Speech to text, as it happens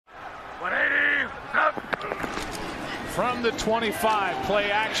From the 25,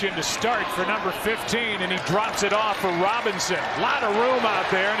 play action to start for number 15, and he drops it off for Robinson. A lot of room out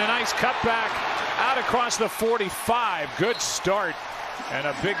there, and a nice cutback out across the 45. Good start, and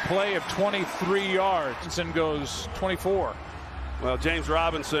a big play of 23 yards. Robinson goes 24. Well, James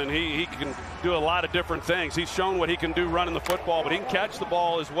Robinson, he can do a lot of different things. He's shown what he can do running the football, but he can catch the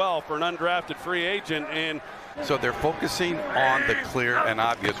ball as well for an undrafted free agent. And so they're focusing on the clear and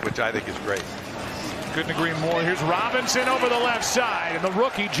obvious, which I think is great. Couldn't agree more. Here's Robinson over the left side, and the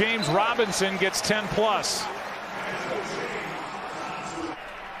rookie James Robinson gets 10 plus.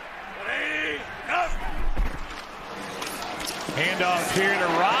 Handoff here to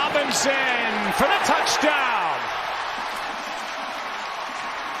Robinson for the touchdown.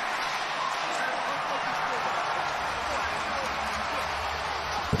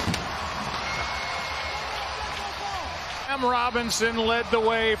 Robinson led the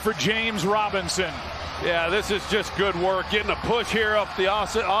way for James Robinson. Yeah, this is just good work, getting a push here up the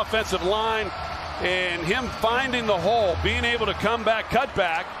offensive line, and him finding the hole, being able to come back, cut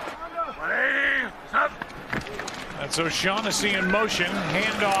back. That's O'Shaughnessy in motion.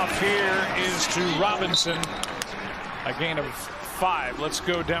 Handoff here is to Robinson. A gain of 5. Let's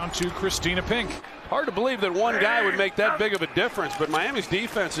go down to Christina Pink. Hard to believe that one guy would make that big of a difference, but Miami's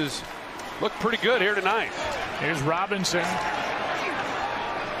defenses look pretty good here tonight. Here's Robinson.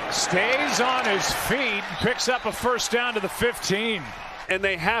 Stays on his feet, picks up a first down to the 15. And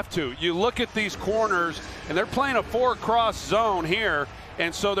they have to. You look at these corners, and they're playing a 4-cross zone here,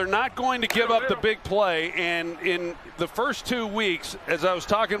 and so they're not going to give up the big play. And in the first 2 weeks, as I was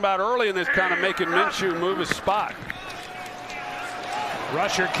talking about early in this, kind of making Minshew move his spot.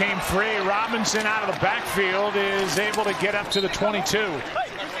 Rusher came free. Robinson out of the backfield is able to get up to the 22.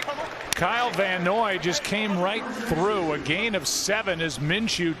 Kyle Van Noy just came right through. A gain of 7 as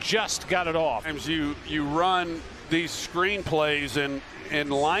Minshew just got it off. Sometimes you run these screen plays, and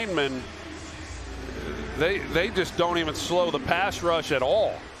linemen, they just don't even slow the pass rush at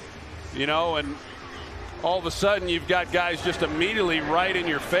all. You know, and all of a sudden you've got guys just immediately right in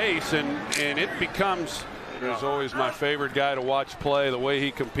your face, and it becomes. He's always my favorite guy to watch play, the way he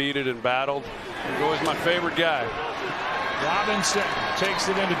competed and battled. He's always my favorite guy. Robinson takes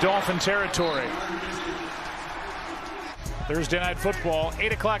it into Dolphin territory. Thursday Night Football,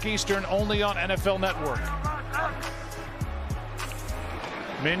 8 o'clock Eastern, only on NFL Network.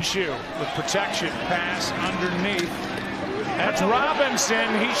 Minshew with protection, pass underneath. That's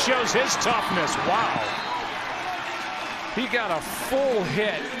Robinson. He shows his toughness. Wow. He got a full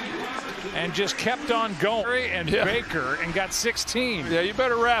hit and just kept on going, and Baker, and got 16. Yeah, you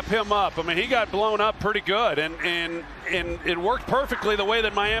better wrap him up. I mean, he got blown up pretty good, and it worked perfectly the way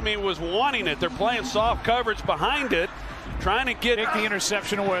that Miami was wanting it. They're playing soft coverage behind it, trying to get the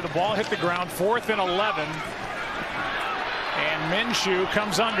interception away. The ball hit the ground, 4th and 11. And Minshew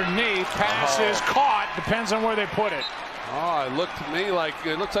comes underneath. Pass is caught. Depends on where they put it. Oh, it looked to me like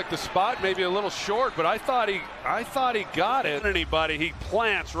it looks like the spot maybe a little short, but I thought he got it. Anybody, he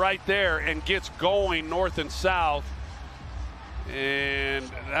plants right there and gets going north and south, and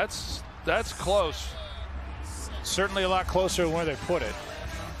that's close. Certainly a lot closer than where they put it.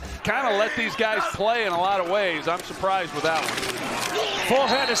 Kind of let these guys play in a lot of ways. I'm surprised with that one. Full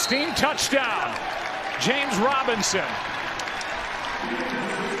head of steam, touchdown, James Robinson.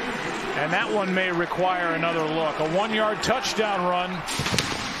 And that one may require another look. A 1-yard touchdown run